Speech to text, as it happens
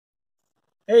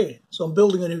Hey, so I'm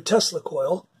building a new Tesla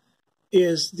coil.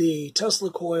 The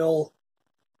Tesla coil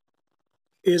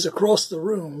is across the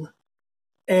room,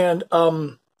 and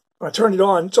I turned it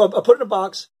on. So I put it in a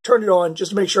box, turned it on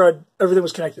just to make sure everything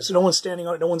was connected. So no one's standing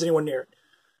on it, no one's anywhere near it.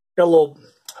 Got a little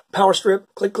power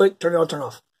strip, click, click, turn it on, turn it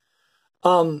off.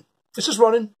 It's just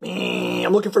running.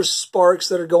 I'm looking for sparks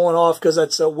that are going off because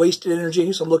that's wasted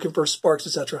energy. So I'm looking for sparks,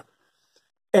 etc.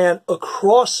 And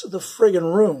across the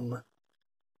friggin' room,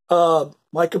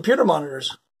 my computer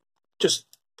monitors, just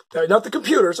not the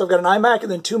computer. So I've got an iMac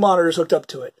and then two monitors hooked up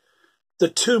to it. The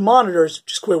two monitors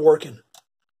just quit working.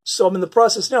 So I'm in the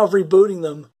process now of rebooting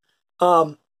them.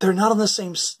 They're not on the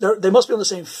same, they must be on the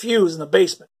same fuse in the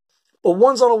basement. But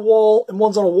one's on a wall and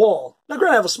one's on a wall. Now,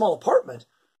 granted, I have a small apartment.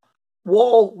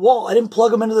 Wall. I didn't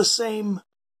plug them into the same.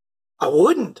 I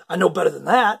wouldn't. I know better than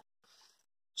that.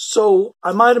 So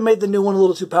I might have made the new one a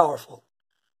little too powerful.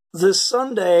 This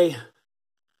Sunday,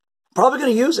 probably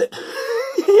going to use it.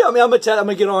 Yeah, I mean, I'm going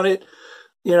to get on it.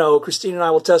 You know, Christine and I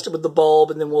will test it with the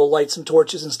bulb, and then we'll light some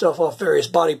torches and stuff off various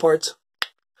body parts.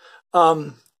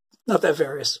 Not that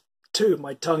various. Two,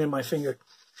 my tongue and my finger.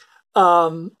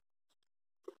 But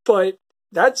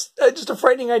that's just a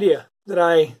frightening idea that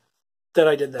I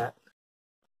did that.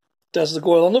 Test the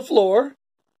coil on the floor,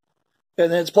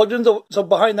 and then it's plugged into, so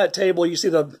behind that table, you see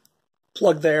the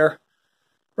plug there,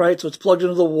 right? So it's plugged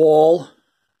into the wall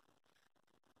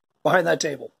behind that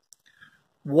table.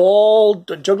 Wall,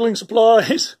 juggling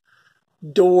supplies,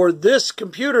 door. This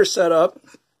computer setup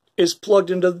is plugged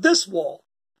into this wall.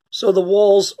 So the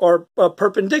walls are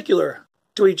perpendicular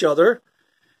to each other.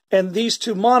 And these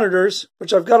two monitors,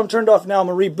 which I've got them turned off now, I'm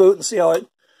going to reboot and see how it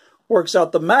works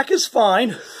out. The Mac is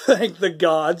fine, thank the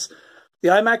gods. The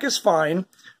iMac is fine.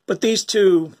 But these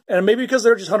two, and maybe because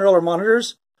they're just $100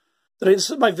 monitors,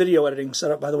 this is my video editing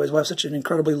setup, by the way. I have such an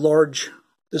incredibly large,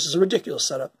 this is a ridiculous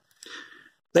setup.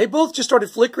 They both just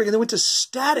started flickering and they went to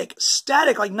static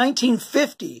like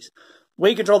 1950s.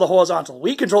 We control the horizontal,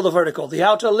 we control the vertical, the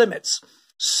outer limits,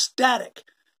 static.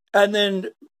 And then,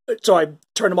 so I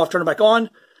turned them off, turned them back on,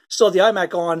 still had the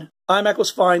iMac on. iMac was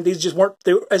fine. These just weren't,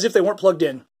 as if they weren't plugged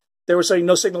in. They were saying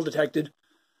no signal detected.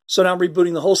 So now I'm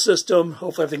rebooting the whole system.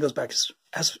 Hopefully everything goes back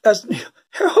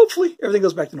hopefully everything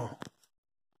goes back to normal.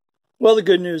 Well, the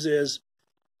good news is,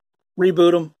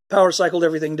 reboot them, power cycled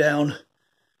everything down,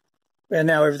 and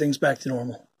now everything's back to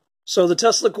normal. So the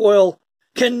Tesla coil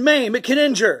can maim, it can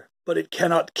injure, but it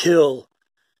cannot kill.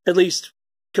 At least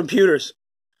computers.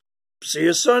 See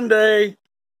you Sunday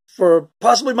for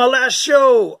possibly my last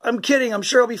show. I'm kidding, I'm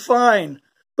sure I'll be fine.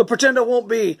 But pretend I won't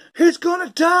be. He's gonna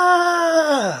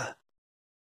die!